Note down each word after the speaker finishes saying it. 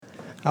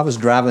I was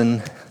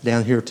driving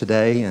down here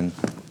today, and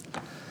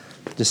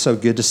just so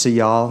good to see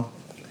y'all.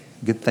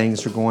 Good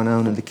things are going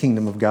on in the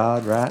kingdom of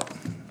God, right?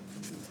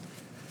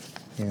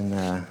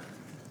 And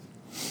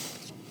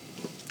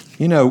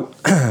we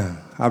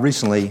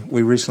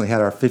recently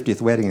had our 50th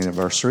wedding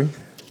anniversary,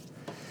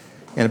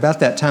 and about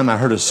that time I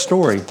heard a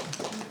story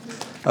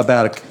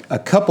about a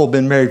couple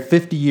been married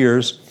 50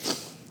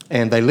 years,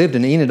 and they lived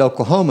in Enid,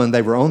 Oklahoma, and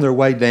they were on their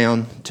way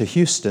down to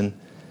Houston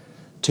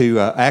to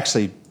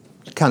actually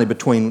kind of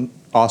between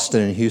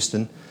Austin and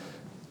Houston,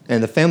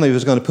 and the family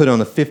was going to put on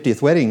a 50th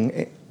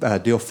wedding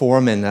deal for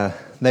them, and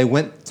they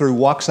went through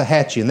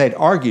Waxahachie, and they'd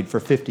argued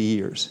for 50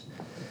 years.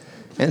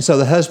 And so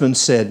the husband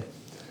said,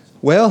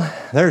 "Well,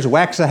 there's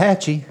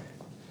Waxahachie."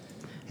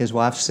 His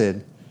wife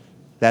said,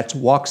 "That's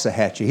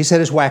Waxahachie." He said,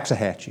 "It's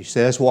Waxahachie." She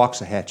said, "It's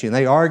Waxahachie." And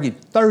they argued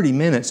 30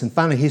 minutes, and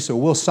finally he said,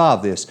 "We'll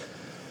solve this."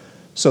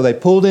 So they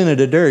pulled in at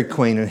a Dairy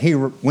Queen, and he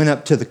went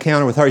up to the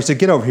counter with her. He said,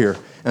 "Get over here."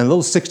 And a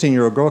little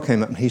 16-year-old girl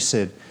came up, and he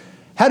said,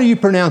 "How do you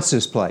pronounce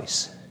this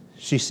place?"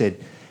 She said,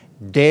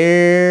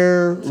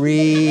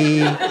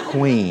 "Dairy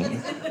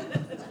Queen."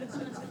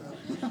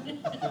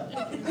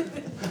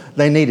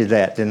 They needed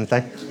that, didn't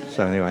they?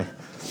 So anyway.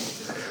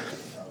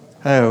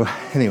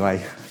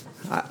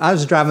 I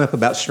was driving up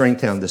about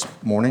Stringtown this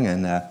morning,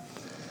 and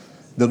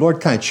the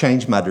Lord kind of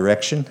changed my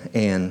direction.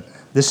 And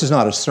this is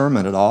not a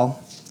sermon at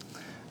all.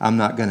 I'm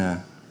not going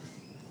to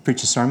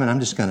preach a sermon. I'm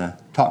just going to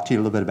talk to you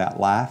a little bit about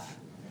life.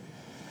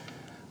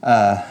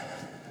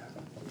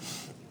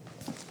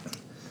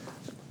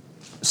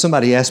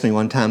 Somebody asked me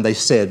one time, they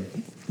said,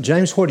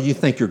 "James, what do you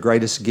think your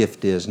greatest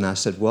gift is?" And I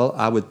said, "Well,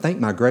 I would think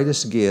my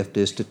greatest gift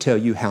is to tell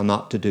you how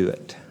not to do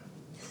it."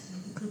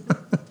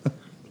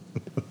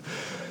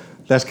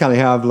 That's kind of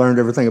how I've learned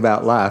everything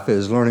about life,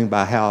 is learning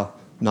by how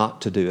not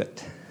to do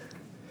it.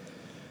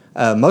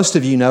 Most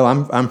of you know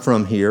I'm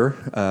from here.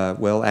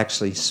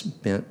 Actually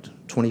spent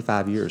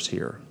 25 years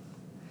here,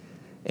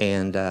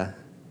 and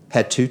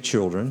had 2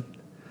 children.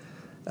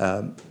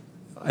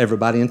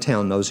 Everybody in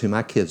town knows who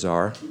my kids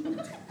are.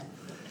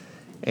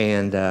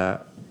 And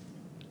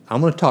I'm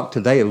going to talk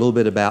today a little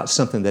bit about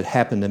something that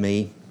happened to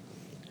me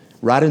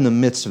right in the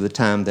midst of the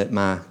time that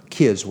my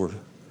kids were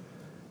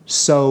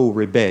so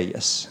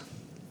rebellious.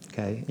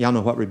 Okay, y'all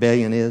know what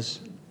rebellion is?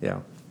 Yeah.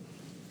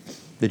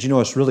 Did you know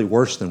it's really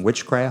worse than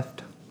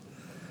witchcraft?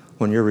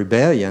 When your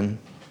rebellion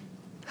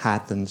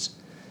happens,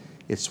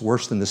 it's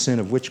worse than the sin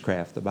of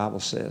witchcraft, the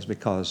Bible says,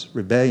 because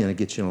rebellion will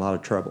get you in a lot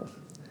of trouble.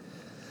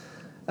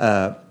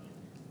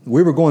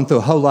 We were going through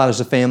a whole lot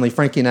as a family.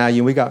 Frankie and I,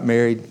 we got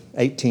married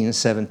 18 and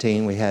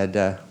 17. We had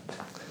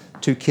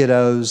 2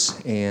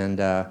 kiddos,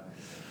 and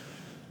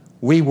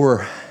we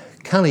were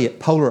kind of at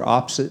polar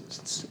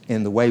opposites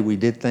in the way we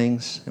did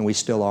things, and we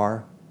still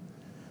are.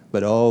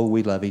 But,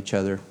 we love each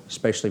other,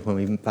 especially when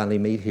we finally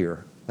meet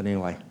here. But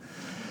anyway,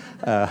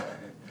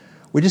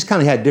 we just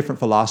kind of had different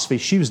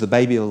philosophies. She was the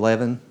baby of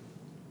 11.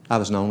 I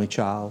was an only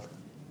child.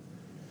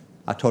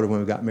 I told her when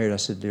we got married, I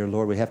said, "Dear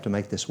Lord, we have to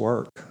make this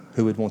work.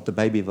 Who would want the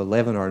baby of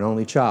 11 or an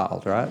only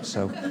child, right?"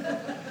 So,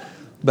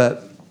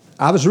 but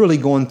I was really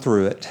going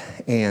through it,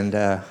 and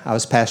I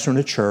was pastoring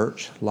a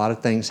church. A lot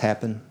of things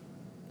happened.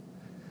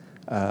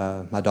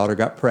 My daughter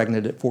got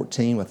pregnant at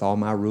 14 with all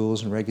my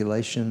rules and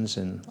regulations,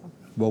 and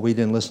we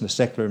didn't listen to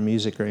secular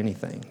music or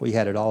anything. We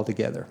had it all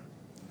together.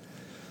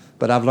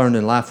 But I've learned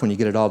in life, when you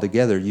get it all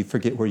together, you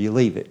forget where you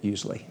leave it,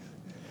 usually.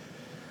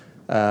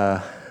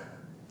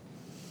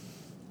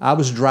 I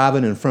was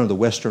driving in front of the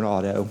Western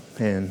Auto,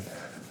 and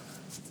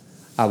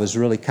I was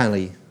really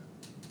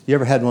you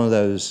ever had one of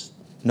those,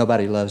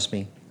 nobody loves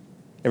me,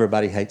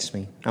 everybody hates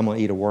me, I'm going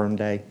to eat a worm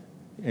day?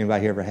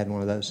 Anybody ever had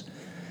one of those?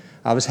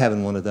 I was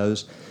having one of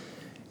those.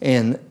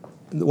 And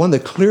one of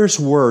the clearest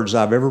words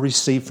I've ever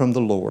received from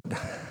the Lord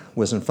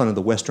was in front of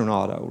the Western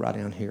Auto right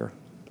down here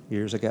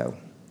years ago.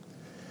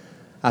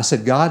 I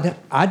said, "God,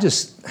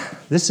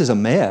 this is a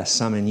mess.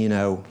 I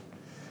mean,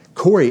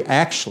 Corey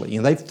actually,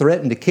 they've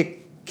threatened to kick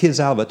kids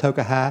out of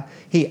Atoka High.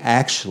 He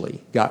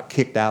actually got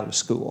kicked out of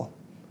school.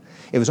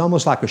 It was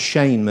almost like a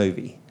Shane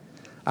movie.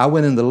 I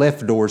went in the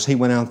left doors, he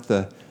went out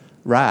the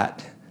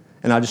right,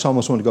 and I just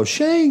almost wanted to go,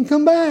 'Shane,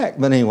 come back.'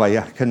 But anyway,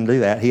 I couldn't do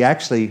that. He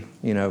actually,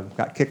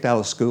 got kicked out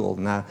of school.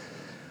 And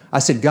I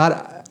said,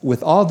 "God,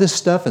 with all this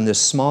stuff in this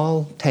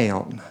small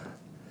town,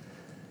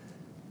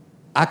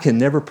 I can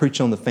never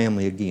preach on the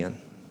family again.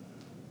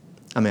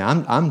 I mean,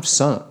 I'm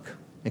sunk,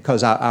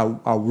 because I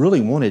really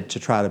wanted to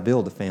try to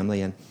build a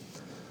family." And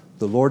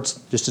the Lord,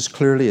 just as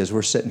clearly as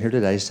we're sitting here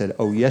today, said,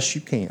 "Oh, yes,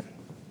 you can."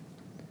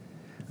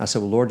 I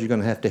said, "Well, Lord, you're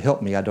going to have to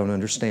help me. I don't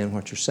understand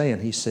what you're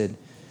saying." He said,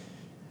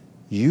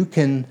 "You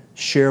can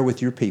share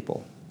with your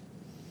people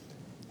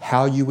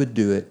how you would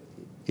do it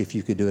if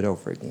you could do it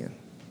over again."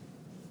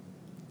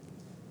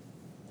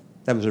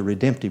 That was a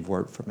redemptive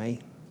word for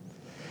me.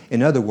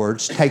 In other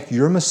words, take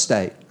your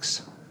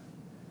mistakes,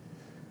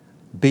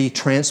 be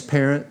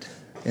transparent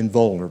and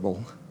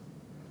vulnerable,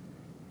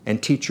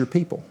 and teach your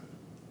people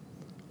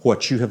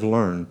what you have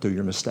learned through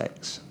your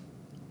mistakes.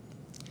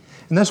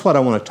 And that's what I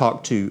want to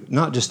talk to,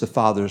 not just the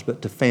fathers,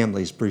 but to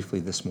families briefly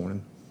this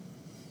morning.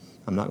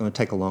 I'm not going to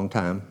take a long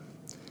time.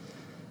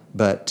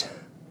 But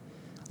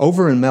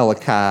over in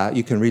Malachi,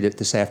 you can read it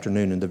this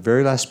afternoon, in the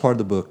very last part of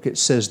the book, it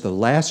says the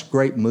last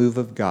great move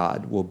of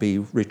God will be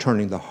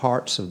returning the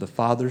hearts of the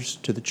fathers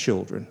to the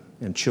children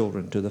and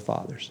children to the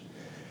fathers.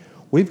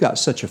 We've got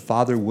such a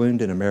father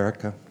wound in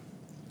America.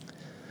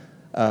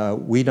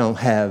 We don't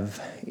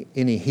have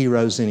any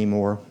heroes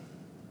anymore.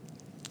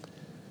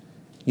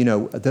 You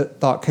know, the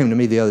thought came to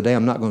me the other day,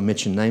 I'm not going to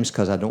mention names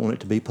because I don't want it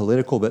to be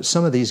political, but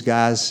some of these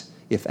guys,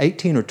 if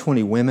 18 or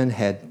 20 women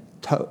had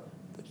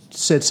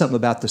said something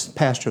about the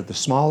pastor of the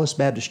smallest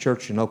Baptist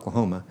church in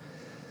Oklahoma,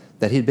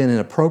 that he'd been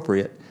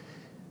inappropriate,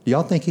 do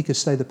y'all think he could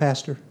stay the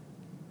pastor?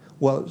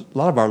 Well, a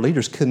lot of our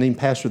leaders couldn't even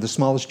pastor the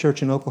smallest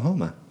church in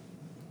Oklahoma.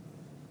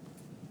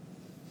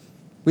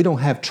 We don't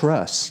have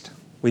trust.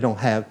 We don't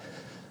have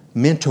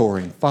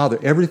mentoring. Father,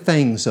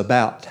 everything's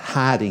about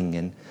hiding,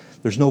 and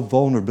there's no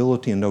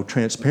vulnerability and no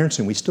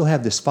transparency. And we still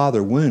have this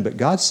father wound, but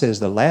God says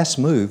the last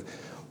move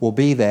will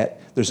be that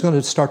there's going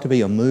to start to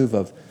be a move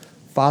of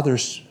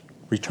fathers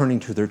returning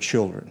to their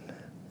children.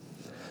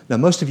 Now,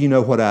 most of you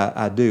know what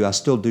I do. I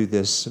still do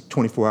this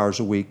 24 hours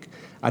a week.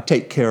 I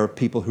take care of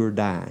people who are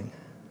dying.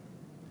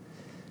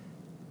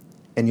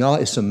 And y'all,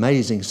 it's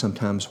amazing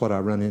sometimes what I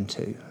run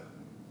into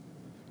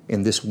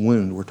in this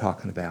wound we're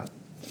talking about,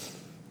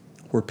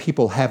 where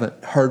people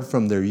haven't heard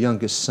from their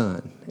youngest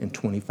son in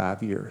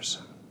 25 years.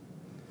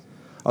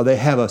 Or they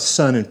have a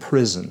son in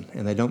prison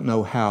and they don't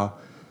know how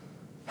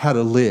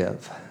to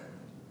live.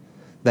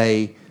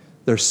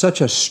 There's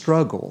such a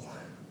struggle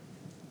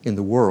in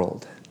the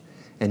world.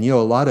 And you know,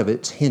 a lot of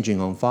it's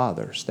hinging on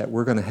fathers, that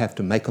we're going to have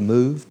to make a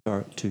move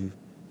to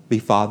be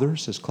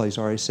fathers, as Clay's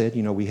already said.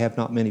 You know, we have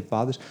not many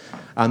fathers.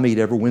 I meet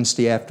every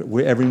Wednesday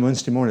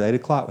morning at 8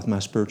 o'clock with my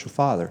spiritual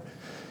father.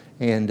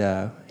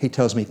 And he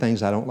tells me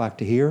things I don't like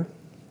to hear.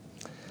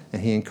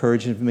 And he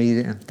encourages me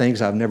in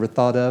things I've never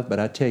thought of. But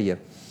I tell you,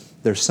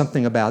 there's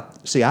something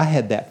about, see, I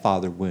had that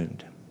father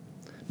wound.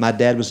 My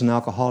dad was an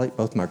alcoholic.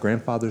 Both my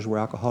grandfathers were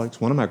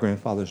alcoholics. One of my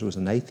grandfathers was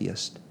an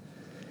atheist.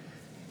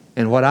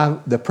 And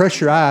the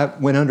pressure I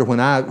went under when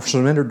I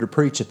surrendered to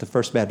preach at the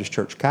First Baptist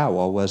Church,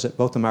 Kiowa, was that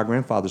both of my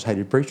grandfathers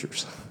hated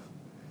preachers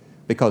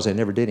because they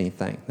never did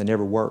anything. They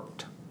never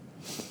worked.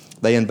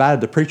 They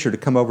invited the preacher to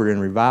come over in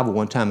revival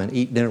one time and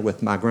eat dinner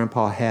with my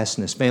grandpa Hass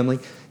and his family.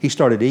 He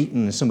started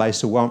eating, and somebody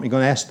said, well, aren't you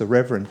going to ask the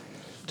reverend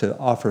to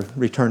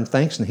return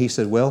thanks? And he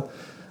said, well,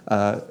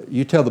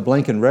 you tell the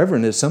blinking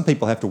reverend that some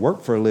people have to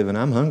work for a living.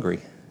 I'm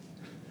hungry.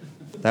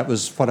 That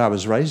was what I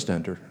was raised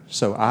under.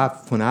 So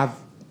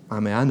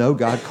I know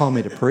God called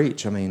me to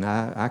preach. I mean,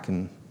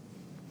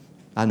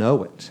 I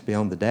know it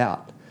beyond the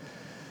doubt.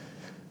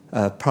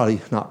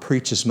 Probably not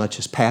preach as much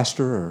as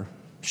pastor or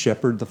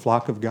shepherd the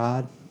flock of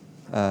God.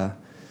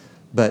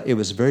 But it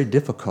was very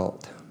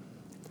difficult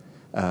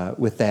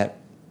with that,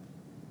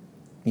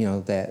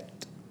 that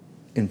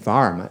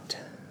environment.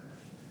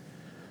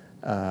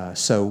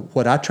 So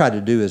what I tried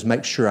to do is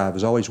make sure I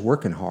was always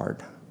working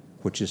hard,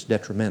 which is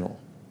detrimental.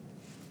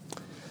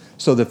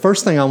 So the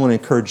first thing I want to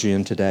encourage you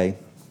in today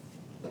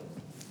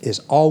is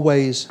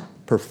always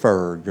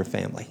prefer your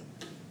family.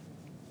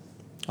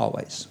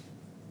 Always.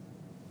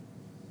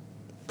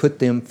 Put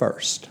them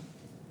first.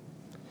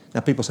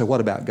 Now people say,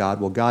 what about God?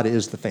 Well, God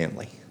is the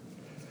family.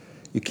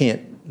 You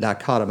can't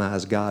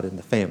dichotomize God and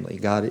the family.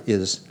 God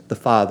is the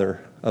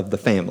father of the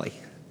family,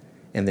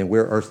 and then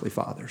we're earthly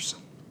fathers.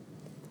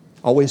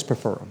 Always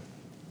prefer them.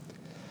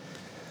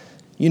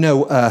 You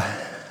know,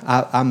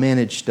 I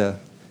managed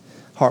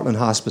Heartland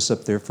Hospice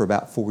up there for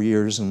about 4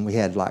 years, and we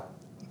had like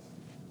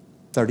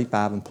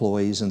 35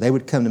 employees, and they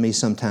would come to me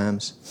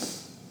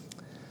sometimes.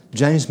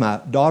 James,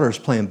 my daughter's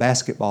playing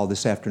basketball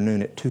this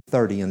afternoon at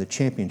 2:30 in the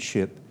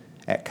championship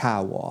at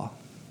Kiowa.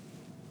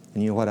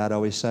 And you know what I'd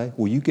always say?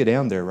 Well, you get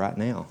down there right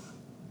now.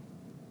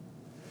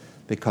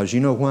 Because you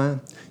know why?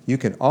 You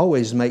can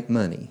always make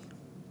money,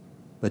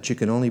 but you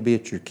can only be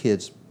at your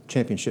kid's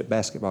championship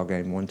basketball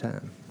game one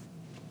time.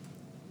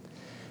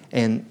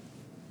 And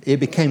it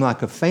became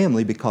like a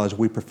family because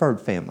we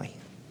preferred family.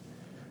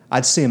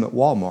 I'd see them at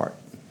Walmart.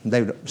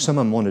 Some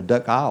of them wanted to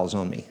duck aisles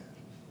on me.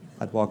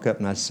 I'd walk up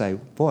and I'd say,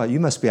 boy, you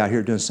must be out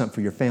here doing something for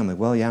your family.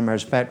 Well, yeah, matter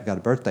of fact, we got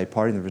a birthday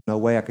party and there was no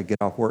way I could get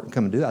off work and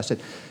come and do that. I said,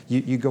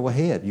 you go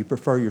ahead. You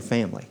prefer your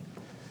family.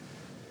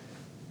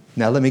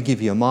 Now, let me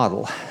give you a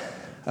model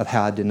of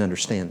how I didn't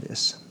understand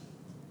this.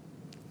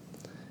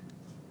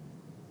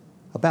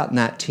 About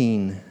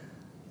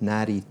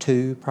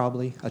 1992,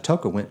 probably,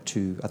 Atoka went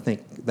to, I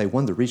think, they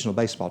won the regional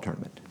baseball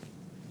tournament.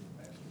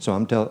 So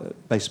I'm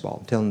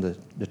telling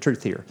the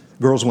truth here.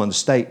 Girls won the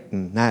state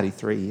in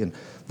 93 and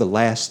the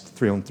last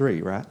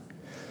 3-on-3, right?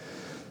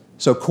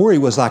 So Corey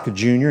was like a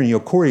junior,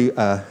 and Corey,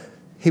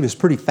 he was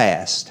pretty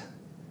fast,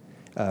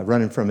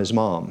 running from his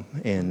mom.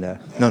 And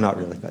no, not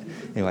really, but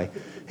anyway,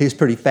 he was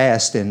pretty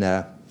fast. And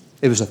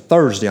it was a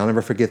Thursday, I'll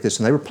never forget this,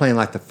 and they were playing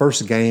like the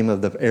first game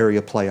of the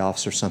area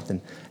playoffs or something,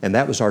 and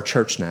that was our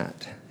church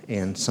night.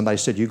 And somebody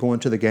said, you going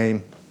to the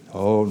game?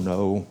 Oh,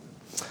 no,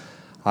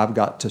 I've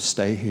got to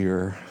stay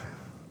here.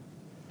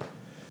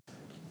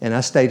 And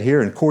I stayed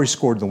here, and Corey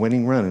scored the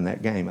winning run in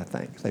that game, I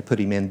think. They put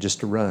him in just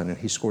to run, and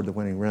he scored the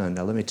winning run.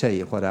 Now, let me tell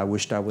you what I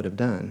wished I would have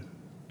done.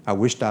 I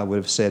wished I would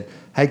have said,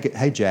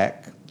 hey,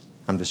 Jack,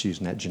 I'm just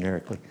using that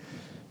generically,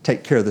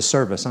 take care of the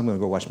service. I'm going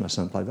to go watch my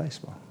son play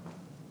baseball.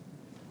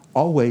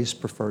 Always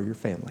prefer your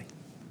family.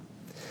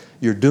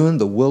 You're doing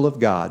the will of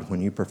God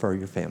when you prefer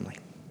your family.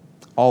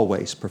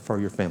 Always prefer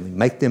your family.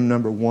 Make them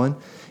number one.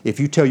 If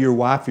you tell your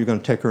wife you're going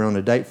to take her on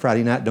a date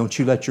Friday night, don't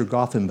you let your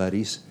golfing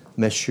buddies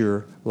mess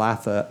your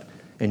life up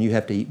and you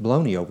have to eat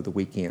bologna over the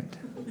weekend.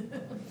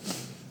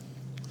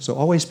 So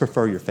always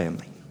prefer your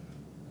family.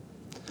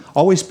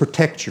 Always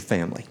protect your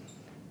family.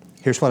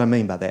 Here's what I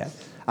mean by that.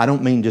 I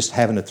don't mean just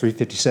having a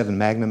 .357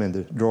 Magnum in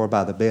the drawer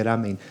by the bed. I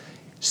mean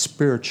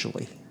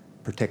spiritually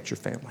protect your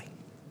family.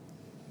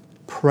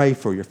 Pray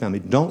for your family.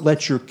 Don't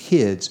let your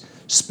kids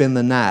spend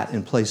the night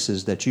in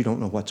places that you don't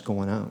know what's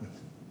going on.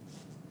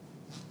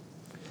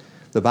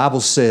 The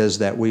Bible says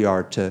that we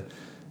are to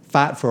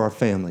fight for our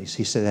families.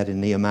 He said that in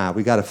Nehemiah.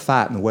 We got to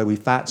fight, and the way we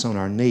fight is on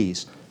our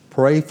knees.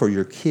 Pray for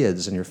your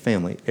kids and your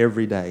family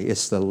every day.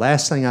 It's the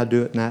last thing I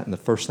do at night and the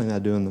first thing I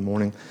do in the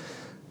morning.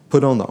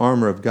 Put on the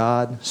armor of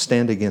God,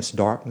 stand against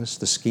darkness,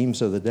 the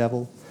schemes of the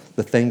devil,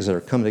 the things that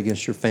are coming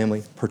against your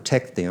family,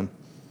 protect them.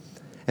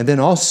 And then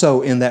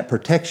also in that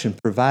protection,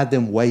 provide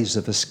them ways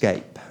of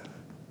escape.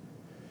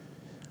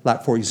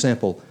 Like, for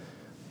example,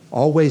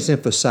 always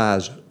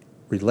emphasize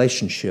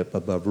relationship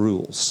above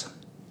rules.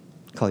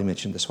 Colleen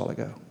mentioned this a while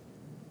ago.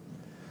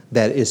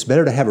 That it's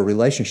better to have a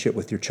relationship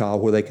with your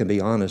child where they can be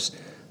honest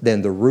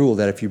than the rule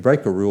that if you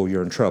break a rule,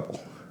 you're in trouble.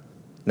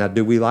 Now,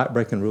 do we like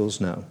breaking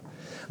rules? No.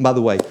 And by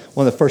the way,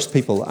 one of the first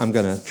people I'm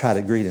going to try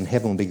to greet in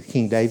heaven will be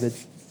King David,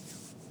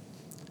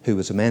 who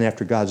was a man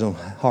after God's own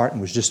heart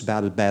and was just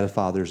about as bad a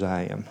father as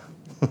I am.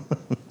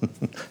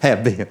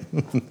 Have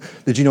been.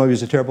 Did you know he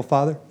was a terrible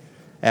father?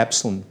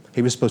 Absalom.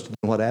 He was supposed to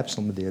do what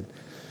Absalom did.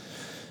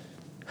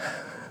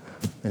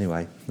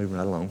 Anyway, moving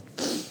right along.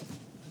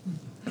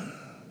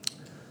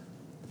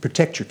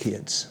 Protect your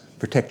kids.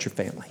 Protect your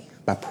family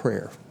by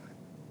prayer.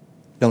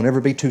 Don't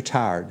ever be too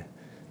tired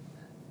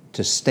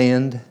to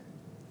stand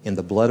in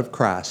the blood of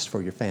Christ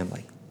for your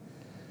family.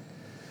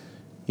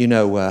 You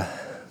know,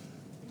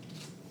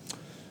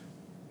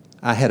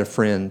 I had a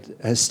friend,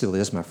 that still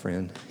is my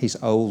friend.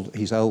 He's old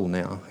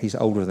now. He's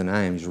older than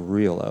I am. He's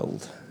real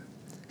old.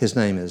 His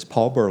name is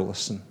Paul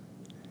Burleson.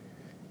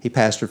 He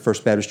pastored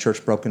First Baptist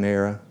Church Broken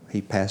Arrow.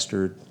 He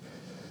pastored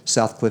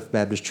South Cliff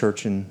Baptist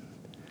Church in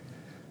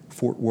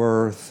Fort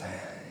Worth.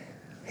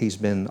 He's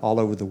been all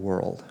over the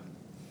world.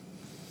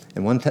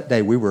 And one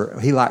day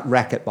he liked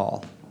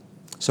racquetball.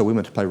 So we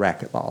went to play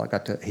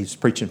racquetball. He's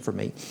preaching for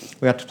me.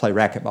 We got to play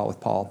racquetball with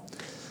Paul.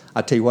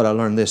 I tell you what, I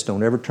learned this.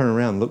 Don't ever turn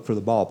around and look for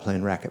the ball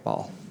playing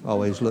racquetball.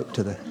 Always look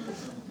to the...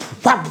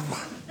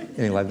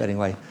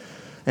 Anyway.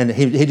 And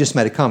he just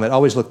made a comment.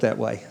 Always look that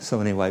way.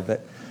 So anyway,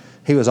 but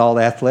he was all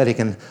athletic.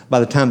 And by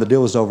the time the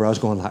deal was over, I was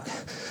going like,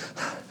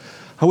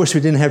 I wish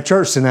we didn't have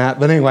church tonight.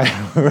 But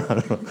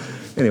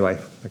anyway.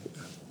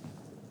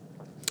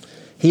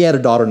 He had a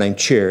daughter named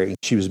Cherry.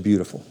 She was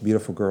beautiful,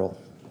 beautiful girl.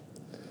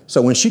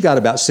 So when she got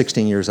about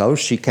 16 years old,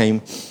 she came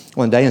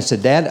one day and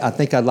said, Dad, I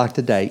think I'd like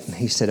to date. And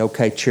he said,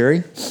 okay,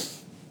 Cherry,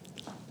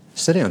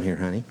 sit down here,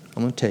 honey.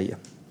 I'm going to tell you.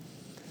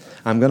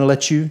 I'm going to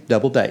let you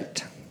double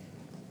date.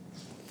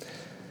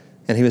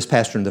 And he was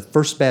pastoring the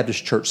First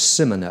Baptist Church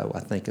Seminole, I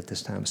think at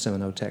this time,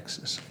 Seminole,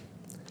 Texas.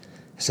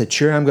 I said,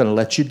 Cherry, I'm going to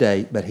let you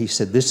date, but he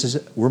said,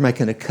 we're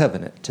making a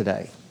covenant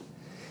today.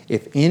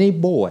 If any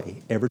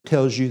boy ever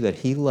tells you that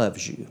he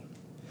loves you,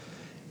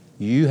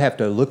 you have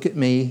to look at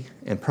me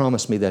and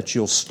promise me that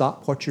you'll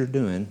stop what you're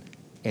doing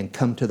and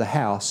come to the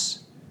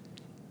house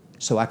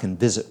so I can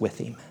visit with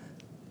him.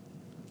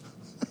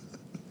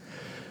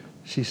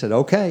 She said,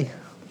 okay.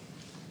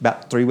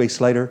 About 3 weeks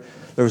later,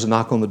 there was a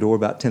knock on the door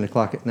about 10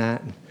 o'clock at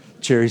night. And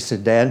Cherry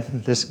said,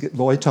 Dad, this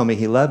boy told me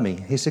he loved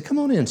me. He said, come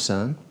on in,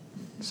 son.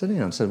 Sit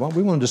down. I said, well,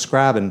 we want to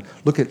describe and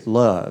look at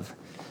love.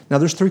 Now,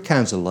 there's three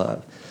kinds of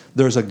love.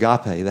 There's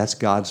agape, that's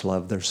God's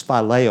love. There's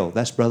phileo,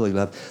 that's brotherly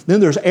love. Then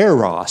there's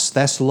eros,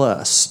 that's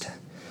lust.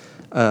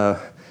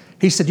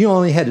 He said, you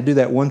only had to do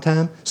that one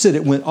time? Said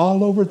it went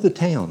all over the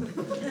town.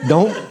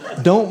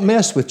 Don't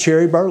mess with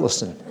Cherry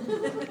Burleson.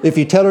 If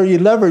you tell her you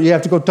love her, you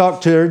have to go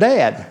talk to her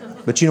dad.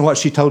 But you know what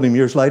she told him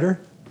years later?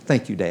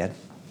 Thank you, Dad.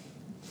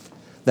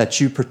 That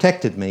you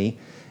protected me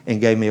and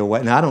gave me a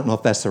way. Now, I don't know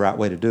if that's the right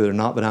way to do it or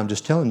not, but I'm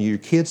just telling you, your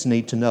kids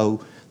need to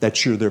know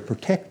that you're their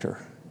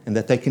protector and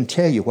that they can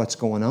tell you what's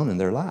going on in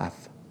their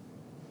life.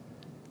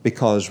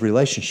 Because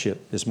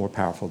relationship is more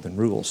powerful than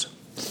rules.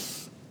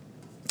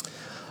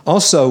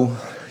 Also,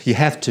 you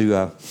have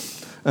to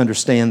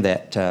understand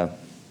that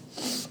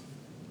you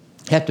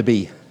have to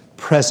be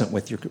present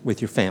with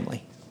your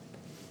family,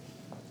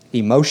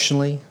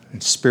 emotionally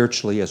and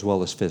spiritually as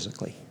well as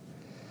physically.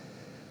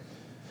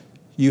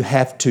 You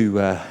have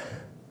to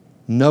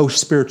know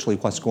spiritually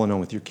what's going on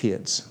with your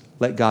kids.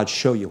 Let God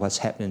show you what's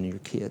happening in your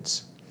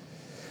kids.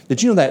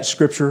 Did you know that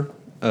scripture,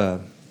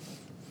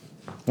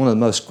 one One of the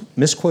most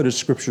misquoted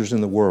scriptures in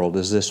the world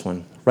is this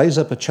one. Raise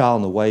up a child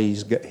in the way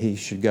he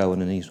should go,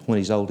 and when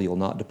he's old, he will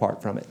not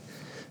depart from it.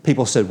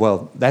 People said,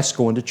 well, that's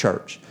going to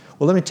church.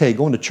 Well, let me tell you,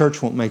 going to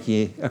church won't make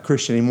you a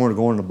Christian anymore.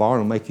 Going to the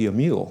barn will make you a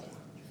mule.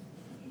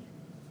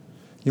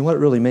 You know what it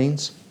really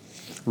means?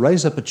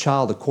 Raise up a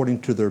child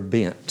according to their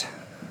bent,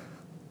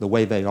 the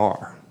way they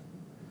are.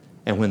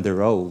 And when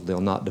they're old,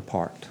 they'll not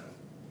depart.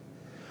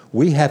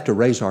 We have to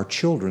raise our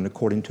children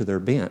according to their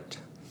bent.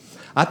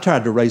 I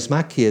tried to raise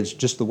my kids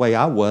just the way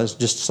I was,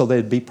 just so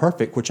they'd be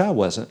perfect, which I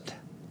wasn't.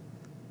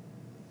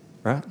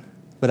 Right?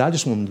 But I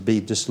just wanted them to be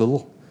just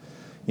little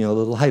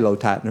halo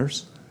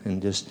tighteners,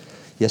 and just,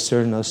 yes,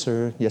 sir, no,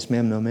 sir, yes,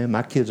 ma'am, no, ma'am.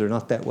 My kids are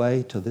not that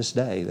way to this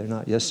day. They're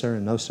not yes, sir,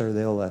 and no, sir.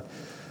 They'll,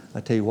 I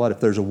tell you what, if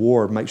there's a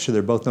war, make sure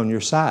they're both on your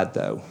side,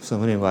 though.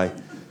 So anyway,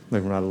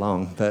 moving right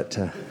along. But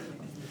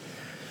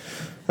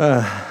we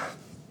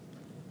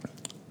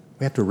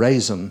have to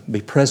raise them, be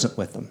present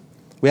with them.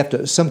 We have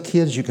to. Some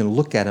kids, you can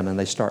look at them and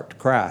they start to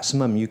cry.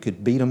 Some of them, you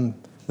could beat them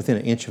within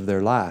an inch of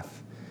their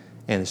life,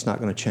 and it's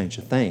not going to change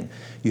a thing.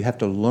 You have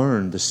to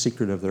learn the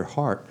secret of their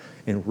heart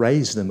and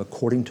raise them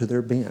according to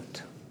their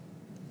bent.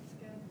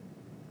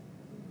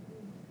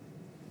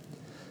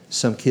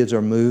 Some kids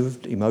are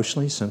moved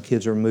emotionally. Some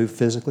kids are moved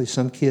physically.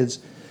 Some kids,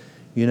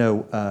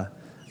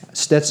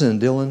 Stetson and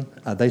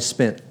Dylan, they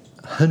spent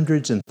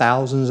hundreds and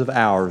thousands of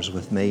hours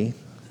with me,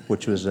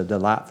 which was a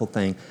delightful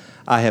thing.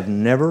 I have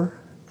never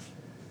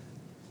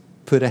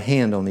put a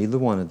hand on either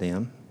one of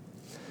them,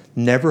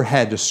 never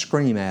had to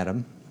scream at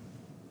them,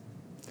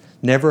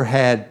 never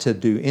had to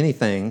do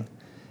anything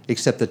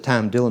except the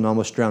time Dylan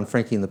almost drowned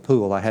Frankie in the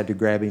pool. I had to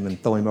grab him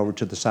and throw him over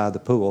to the side of the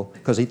pool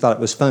because he thought it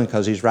was fun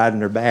because he's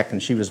riding her back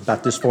and she was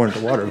about this far into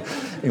the water.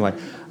 Anyway,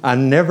 I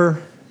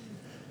never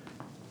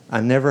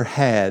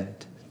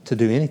had to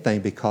do anything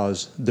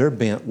because their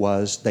bent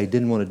was they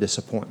didn't want to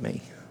disappoint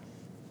me.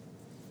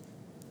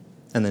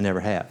 And they never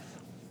have.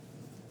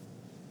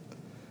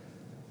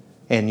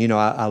 And, you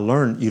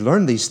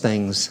learn these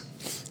things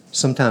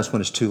sometimes when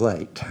it's too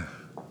late.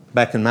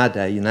 Back in my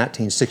day, in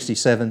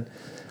 1967,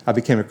 I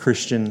became a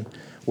Christian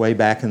way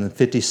back in the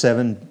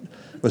 57,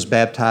 was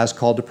baptized,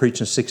 called to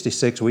preach in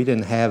 66. We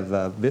didn't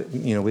have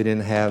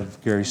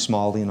Gary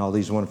Smalley and all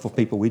these wonderful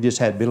people. We just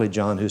had Billy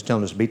John who was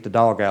telling us to beat the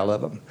dog out of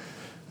them.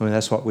 I mean,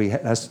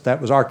 that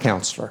was our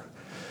counselor.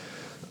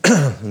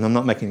 And I'm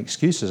not making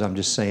excuses. I'm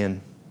just saying,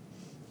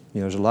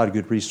 there's a lot of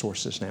good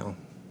resources now.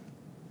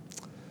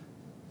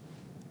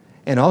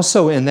 And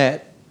also in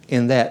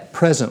that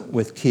present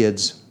with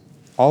kids,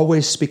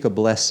 always speak a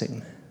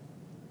blessing.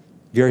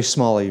 Gary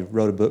Smalley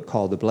wrote a book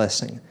called The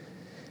Blessing.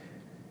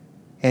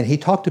 And he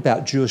talked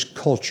about Jewish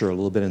culture a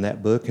little bit in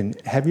that book. And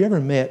have you ever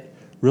met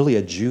really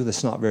a Jew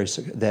that's not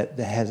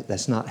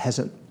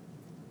hasn't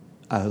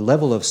a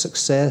level of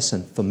success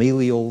and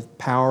familial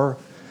power?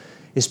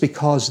 It's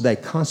because they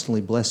constantly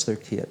bless their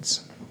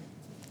kids.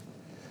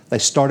 They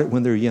start it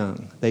when they're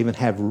young. They even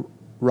have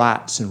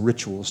rites and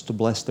rituals to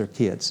bless their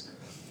kids.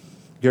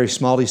 Gary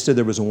Smalley said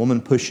there was a woman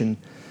pushing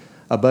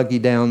a buggy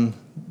down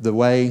the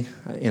way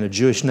in a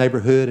Jewish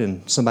neighborhood,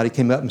 and somebody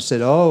came up and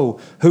said, "Oh,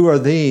 who are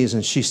these?"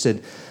 And she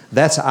said,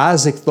 "That's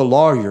Isaac the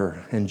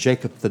lawyer and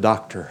Jacob the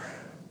doctor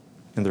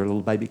in their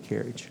little baby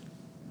carriage."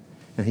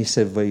 And he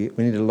said, we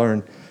need to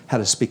learn how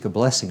to speak a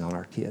blessing on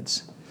our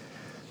kids.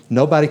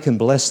 Nobody can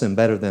bless them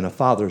better than a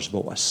father's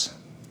voice.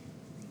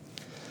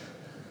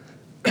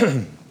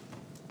 In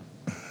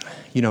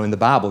the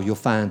Bible, you'll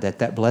find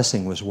that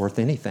blessing was worth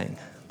anything.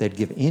 They'd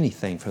give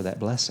anything for that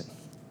blessing.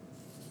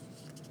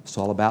 It's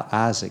all about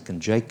Isaac and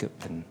Jacob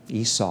and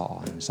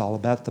Esau, and it's all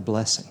about the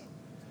blessing.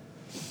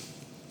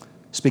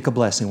 Speak a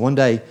blessing. One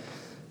day,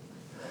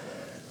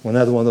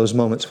 another one of those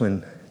moments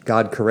when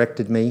God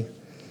corrected me.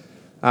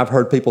 I've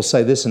heard people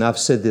say this, and I've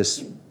said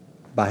this,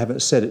 but I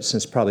haven't said it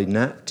since probably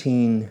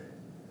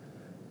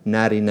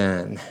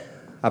 1999.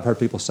 I've heard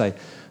people say,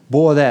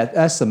 "Boy,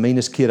 that's the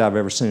meanest kid I've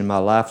ever seen in my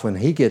life. When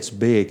he gets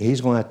big,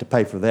 he's going to have to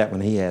pay for that when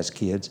he has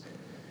kids."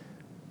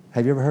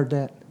 Have you ever heard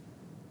that?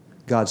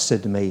 God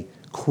said to me,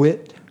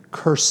 "Quit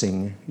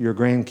cursing your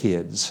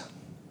grandkids.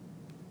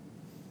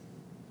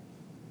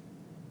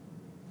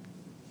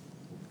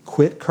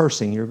 Quit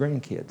cursing your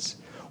grandkids."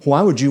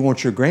 Why would you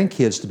want your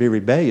grandkids to be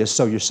rebellious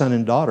so your son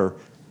and daughter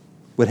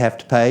would have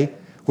to pay,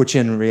 which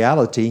in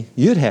reality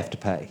you'd have to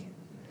pay?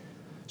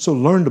 So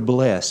learn to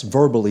bless,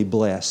 verbally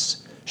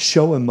bless,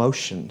 show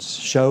emotions,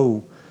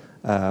 show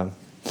that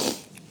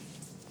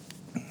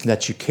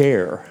you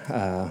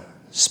care,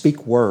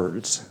 speak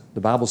words. The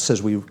Bible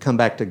says we come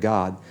back to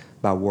God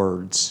by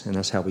words, and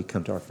that's how we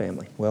come to our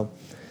family. Well,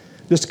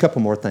 just a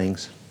couple more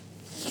things.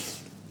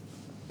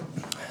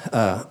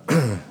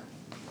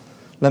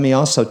 Let me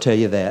also tell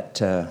you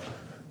that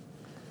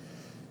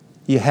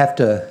you have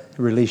to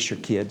release your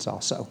kids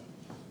also.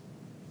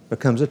 There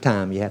comes a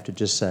time you have to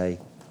just say,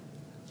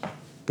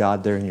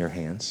 "God, they're in your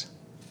hands."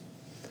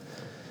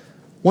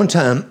 One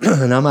time,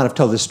 and I might have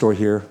told this story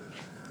here,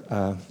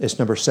 it's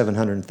number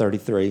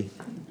 733.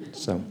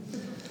 So,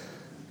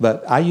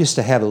 But I used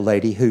to have a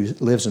lady who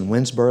lives in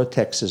Winsboro,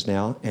 Texas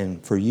now,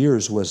 and for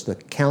years was the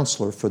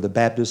counselor for the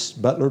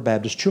Butler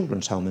Baptist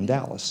Children's Home in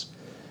Dallas.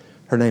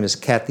 Her name is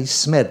Kathy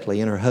Smedley,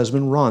 and her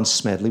husband, Ron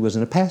Smedley, was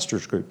in a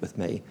pastor's group with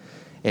me.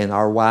 And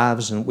our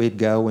wives, and we'd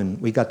go,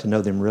 and we got to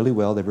know them really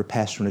well. They were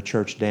pastoring a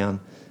church down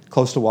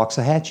close to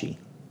Waxahachie.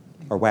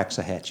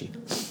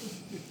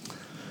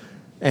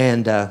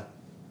 And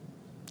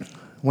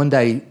one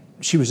day,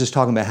 she was just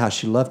talking about how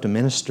she loved to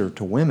minister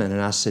to women. And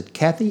I said,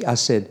 Kathy, I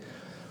said,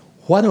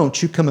 why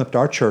don't you come up to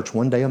our church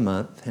one day a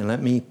month and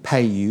let me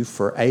pay you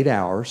for 8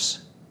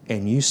 hours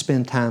and you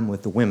spend time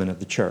with the women of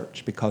the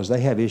church, because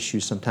they have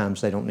issues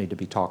sometimes they don't need to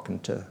be talking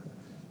to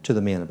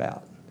the men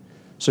about.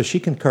 So she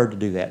concurred to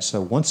do that. So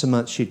once a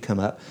month she'd come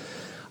up.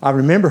 I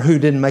remember who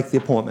didn't make the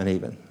appointment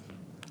even.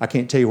 I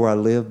can't tell you where I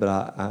live,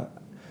 but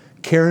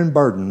Karen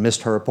Burden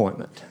missed her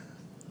appointment,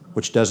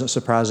 which doesn't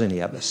surprise any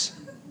of us.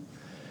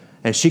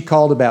 And she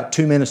called about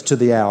 2 minutes to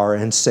the hour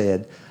and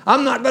said,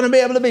 I'm not going to be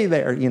able to be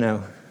there,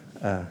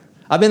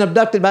 I've been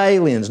abducted by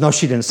aliens. No,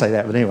 she didn't say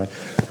that, but anyway.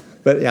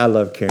 But yeah, I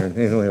love Karen.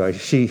 Anyway,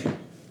 she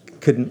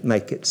couldn't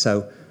make it.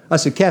 So I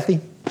said, Kathy,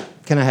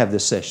 can I have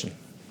this session?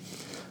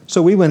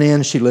 So we went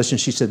in, she listened,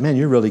 she said, man,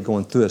 you're really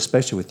going through it,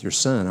 especially with your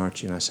son,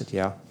 aren't you? And I said,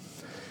 yeah.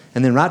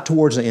 And then right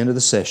towards the end of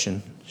the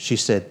session, she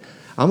said,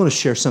 I'm going to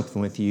share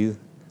something with you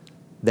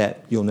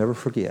that you'll never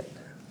forget.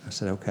 I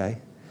said, okay.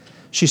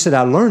 She said,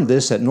 I learned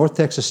this at North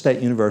Texas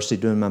State University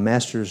doing my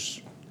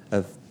master's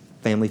of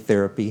family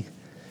therapy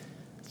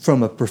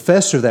from a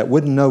professor that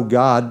wouldn't know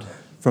God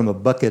from a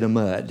bucket of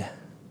mud.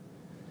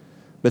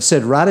 But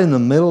said right in the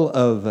middle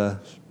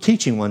of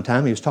teaching one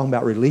time, he was talking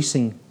about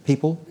releasing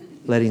people,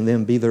 letting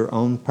them be their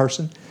own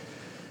person.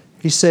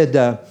 He said,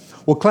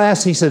 well,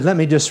 class, he said, let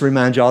me just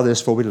remind you all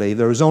this before we leave.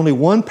 There was only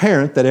one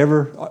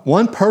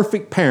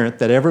perfect parent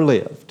that ever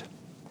lived.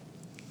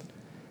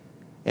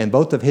 And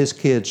both of his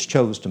kids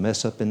chose to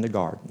mess up in the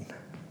garden.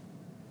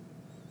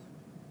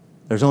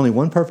 There's only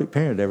one perfect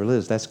parent that ever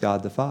lives. That's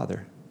God the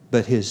Father.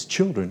 But his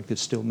children could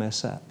still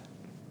mess up.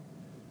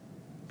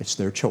 It's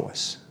their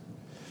choice.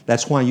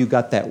 That's why you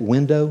got that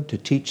window to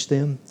teach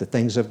them the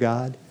things of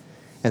God.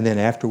 And then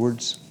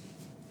afterwards,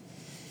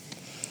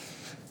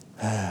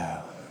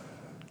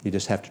 you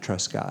just have to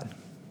trust God.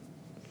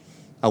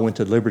 I went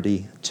to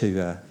Liberty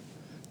to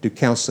do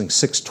counseling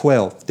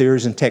 612,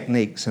 theories and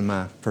techniques, and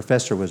my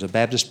professor was a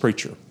Baptist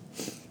preacher,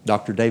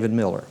 Dr. David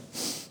Miller.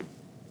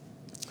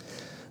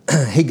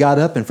 He got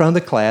up in front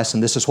of the class,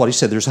 and this is what he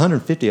said. There's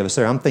 150 of us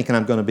there. I'm thinking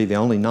I'm going to be the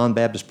only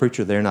non-Baptist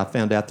preacher there, and I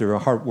found out there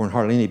weren't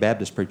hardly any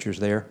Baptist preachers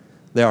there.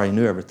 They already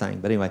knew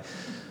everything. But anyway,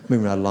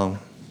 moving right along.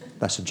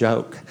 That's a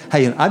joke.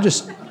 Hey, I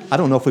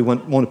don't know if we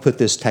want to put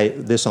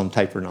this on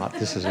tape or not.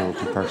 This is a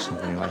little too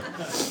personal.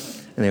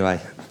 Anyway.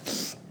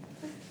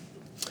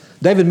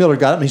 David Miller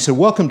got up and he said,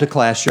 welcome to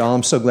class, y'all.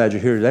 I'm so glad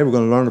you're here today. We're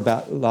going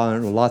to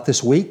learn a lot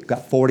this week.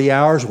 Got 40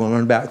 hours. We're going to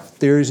learn about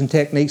theories and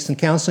techniques in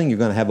counseling. You're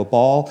going to have a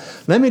ball.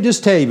 Let me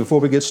just tell you before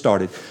we get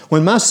started.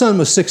 When my son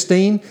was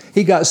 16,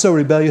 he got so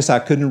rebellious I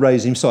couldn't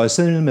raise him, so I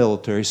sent him to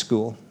military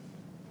school.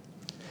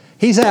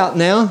 He's out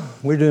now.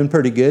 We're doing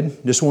pretty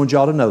good. Just wanted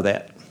y'all to know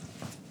that.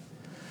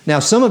 Now,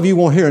 some of you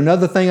won't hear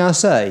another thing I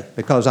say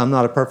because I'm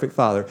not a perfect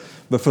father.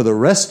 But for the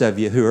rest of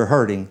you who are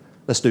hurting,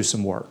 let's do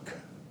some work.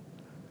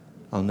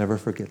 I'll never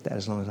forget that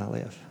as long as I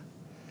live.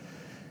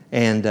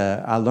 And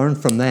I learned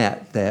from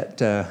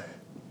that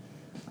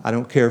I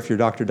don't care if you're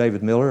Dr.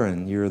 David Miller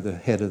and you're the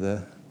head of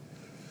the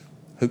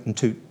hoot and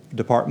toot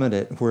department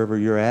at wherever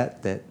you're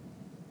at, that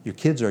your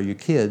kids are your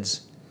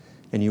kids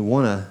and you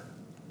want to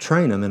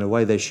train them in a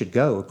way they should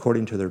go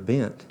according to their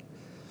bent.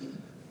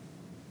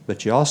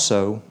 But you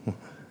also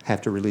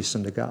have to release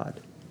them to God.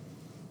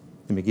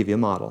 Let me give you a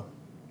model.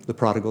 The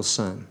prodigal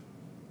son.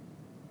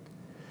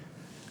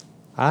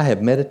 I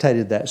have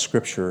meditated that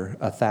scripture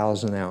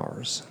 1,000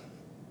 hours.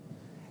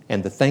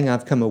 And the thing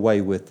I've come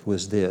away with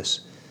was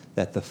this,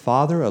 that the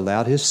father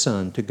allowed his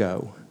son to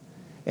go,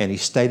 and he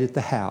stayed at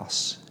the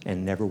house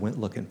and never went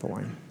looking for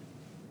him.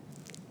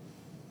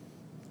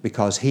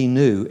 Because he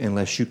knew,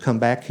 unless you come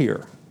back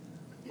here,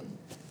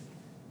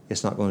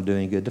 it's not going to do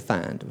any good to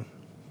find him.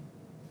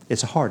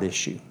 It's a heart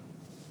issue.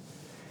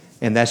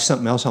 And that's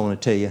something else I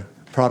want to tell you.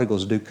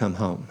 Prodigals do come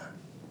home.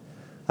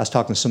 I was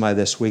talking to somebody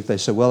this week. They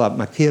said, well,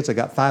 my kids, I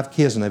got 5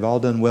 kids, and they've all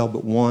done well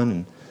but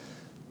one,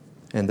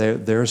 and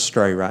they're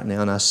astray right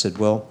now. And I said,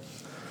 well,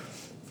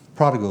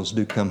 prodigals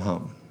do come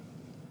home,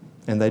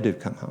 and they do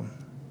come home.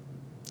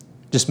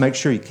 Just make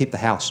sure you keep the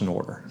house in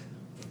order.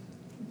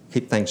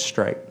 Keep things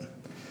straight.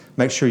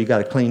 Make sure you got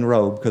a clean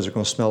robe because they're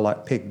going to smell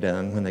like pig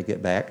dung when they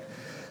get back.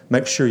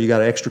 Make sure you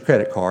got an extra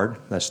credit card.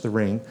 That's the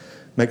ring.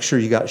 Make sure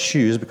you got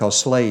shoes because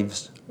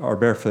slaves are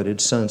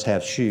barefooted. Sons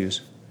have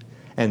shoes.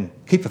 And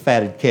keep a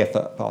fatted calf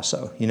up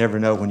also. You never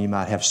know when you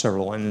might have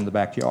sirloin in the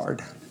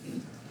backyard.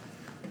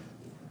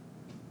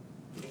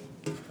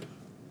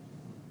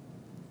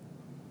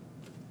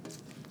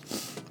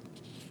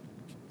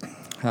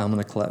 I'm going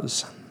to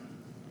close.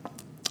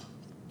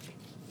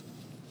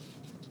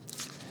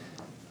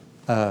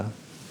 Now,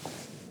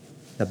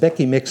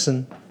 Becky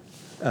Mixon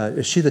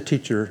Is she the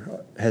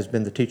teacher, has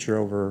been the teacher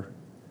over,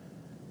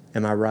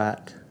 am I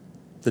right?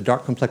 The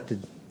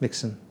dark-complected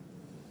Mixon?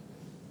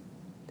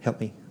 Help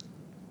me.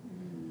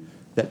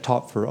 That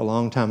taught for a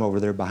long time over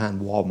there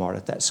behind Walmart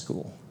at that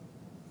school.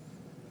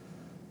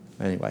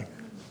 Anyway,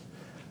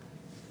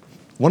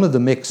 one of the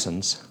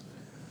Mixons,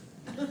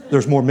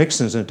 there's more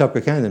Mixons in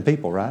Etobicoke County than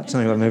people, right? So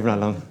anyway, moving right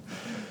along.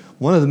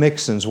 One of the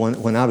Mixons,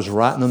 when I was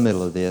right in the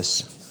middle of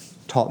this,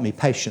 taught me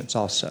patience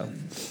also.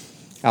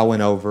 I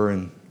went over,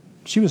 and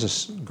she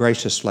was a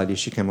gracious lady.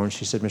 She came over and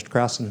she said, Mr.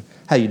 Crowson,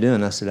 how you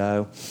doing? I said,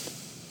 oh,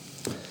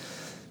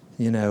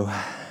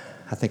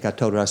 I think I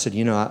told her, I said,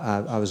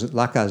 I was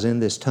like I was in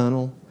this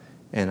tunnel,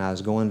 and I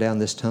was going down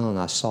this tunnel, and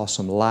I saw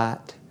some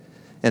light,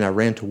 and I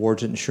ran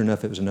towards it, and sure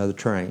enough, it was another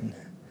train.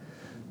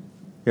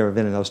 You ever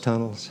been in those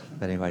tunnels?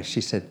 But anyway,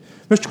 she said,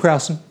 Mr.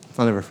 Crowson,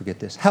 I'll never forget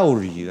this. How old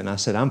are you? And I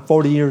said, I'm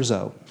 40 years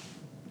old.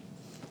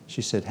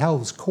 She said, how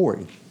old is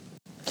Corey?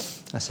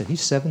 I said,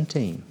 he's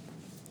 17.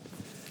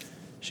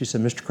 She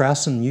said, Mr.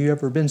 Crowson, you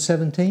ever been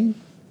 17?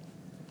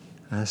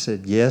 I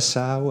said, yes,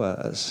 I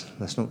was.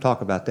 Let's don't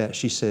talk about that.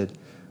 She said,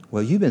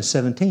 well, you've been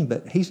 17,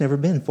 but he's never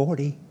been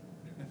 40.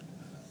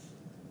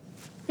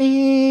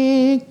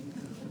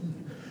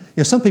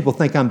 Some people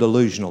think I'm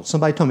delusional.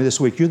 Somebody told me this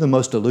week, you're the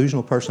most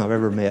delusional person I've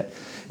ever met.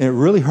 And it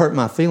really hurt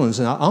my feelings,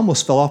 and I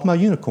almost fell off my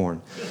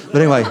unicorn.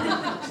 But anyway,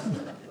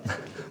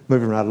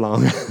 moving right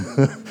along.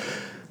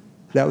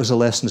 That was a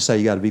lesson to say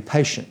you got to be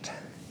patient.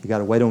 You got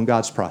to wait on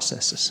God's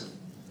processes.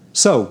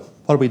 So,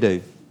 what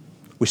do?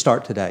 We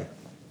start today.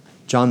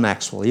 John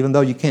Maxwell. Even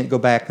though you can't go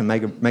back and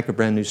make a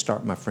brand new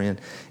start, my friend,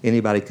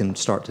 anybody can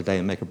start today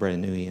and make a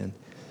brand new end.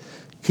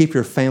 Keep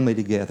your family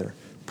together.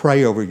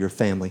 Pray over your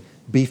family.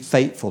 Be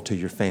faithful to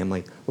your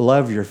family.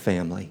 Love your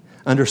family.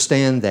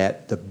 Understand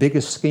that the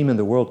biggest scheme in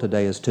the world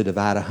today is to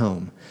divide a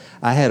home.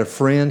 I had a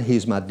friend,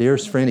 he's my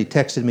dearest friend, he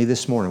texted me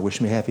this morning,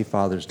 wished me Happy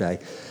Father's Day,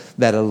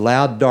 that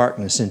allowed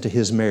darkness into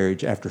his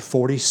marriage after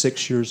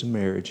 46 years of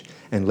marriage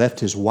and left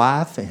his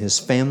wife and his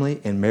family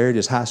and married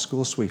his high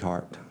school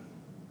sweetheart.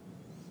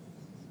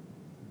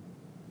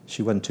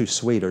 She wasn't too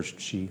sweet or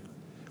she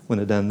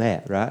wouldn't have done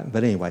that, right?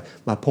 But anyway,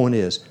 my point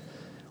is,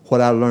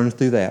 what I learned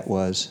through that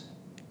was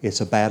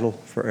it's a battle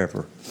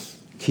forever.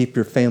 Keep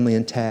your family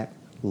intact.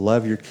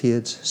 Love your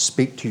kids.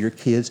 Speak to your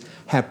kids.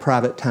 Have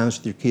private times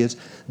with your kids.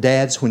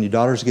 Dads, when your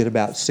daughters get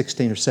about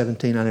 16 or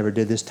 17, I never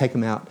did this, take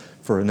them out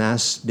for a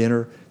nice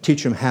dinner.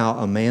 Teach them how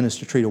a man is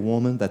to treat a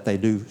woman, that they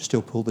do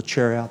still pull the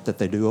chair out, that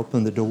they do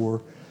open the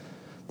door,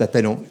 that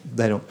they don't.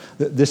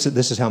 This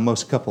is how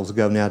most couples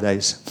go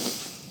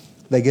nowadays.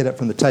 They get up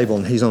from the table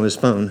and he's on his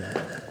phone.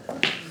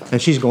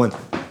 And she's going,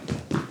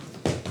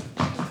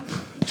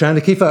 trying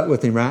to keep up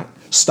with him, right?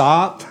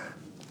 Stop.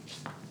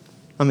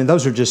 I mean,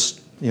 those are just,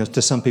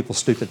 to some people,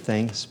 stupid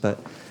things, but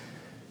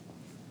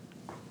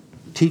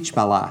teach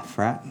by life,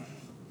 right?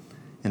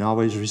 And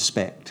always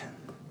respect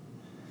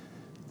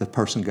the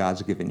person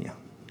God's given you.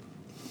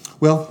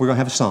 Well, we're going to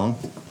have a song,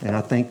 and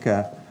I think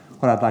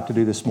what I'd like to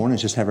do this morning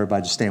is just have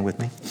everybody just stand with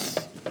me.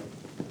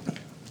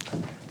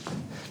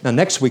 Now,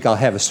 next week I'll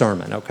have a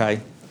sermon, okay?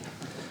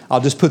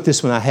 I'll just put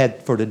this one I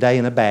had for today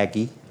in a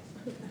baggie.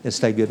 It'll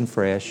stay good and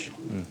fresh.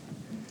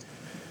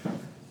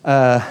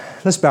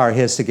 Let's bow our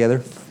heads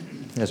together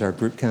as our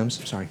group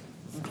comes. Sorry.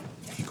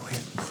 Go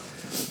ahead.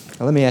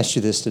 Now, let me ask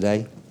you this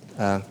today.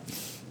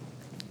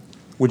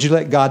 Would you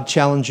let God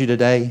challenge you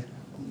today,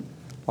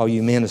 all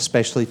you men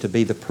especially, to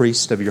be the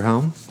priest of your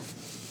home,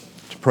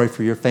 to pray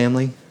for your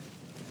family,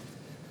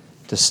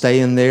 to stay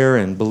in there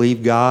and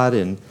believe God?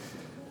 And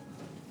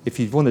if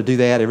you want to do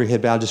that, every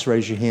head bowed, just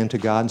raise your hand to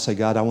God and say,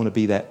 God, I want to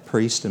be that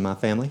priest in my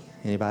family.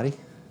 Anybody?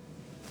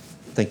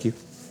 Thank you.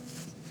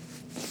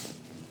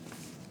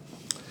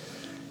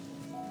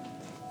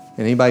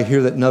 And anybody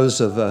here that knows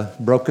of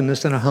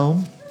brokenness in a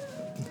home?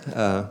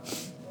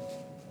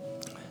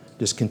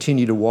 Just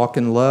continue to walk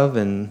in love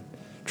and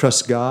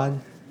trust God.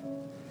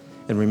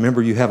 And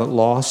remember, you haven't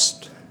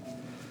lost,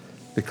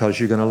 because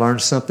you're going to learn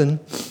something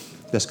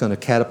that's going to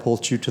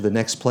catapult you to the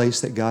next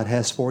place that God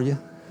has for you.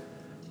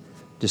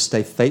 Just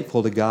stay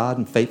faithful to God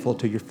and faithful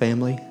to your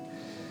family,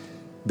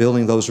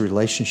 building those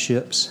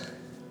relationships.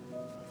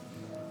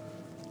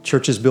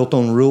 Churches built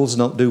on rules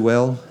don't do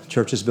well.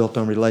 Churches built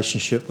on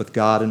relationship with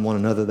God and one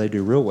another, they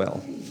do real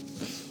well.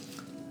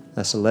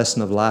 That's a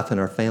lesson of life in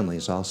our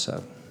families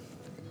also.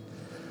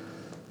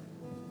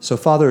 So,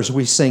 Father, as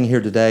we sing here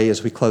today,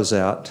 as we close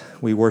out,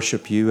 we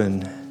worship you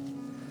and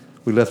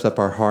we lift up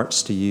our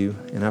hearts to you.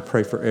 And I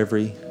pray for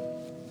every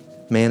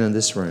man in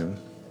this room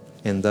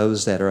and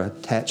those that are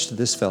attached to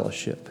this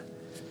fellowship,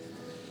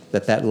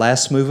 that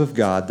last move of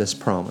God that's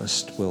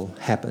promised will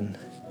happen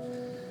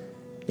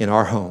in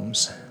our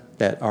homes,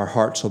 that our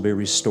hearts will be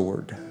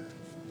restored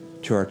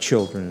to our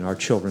children and our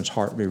children's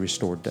heart be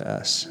restored to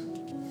us.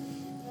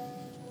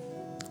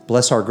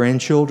 Bless our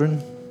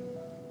grandchildren,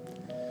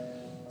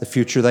 the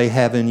future they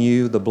have in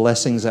you, the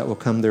blessings that will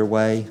come their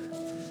way,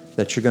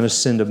 that you're going to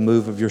send a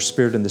move of your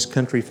Spirit in this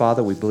country,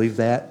 Father. We believe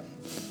that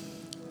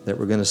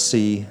we're going to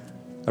see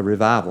a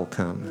revival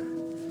come.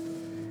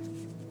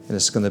 And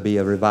it's going to be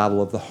a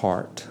revival of the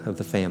heart of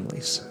the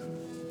families.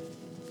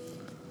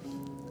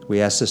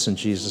 We ask this in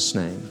Jesus'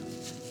 name.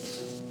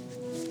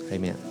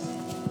 Amen.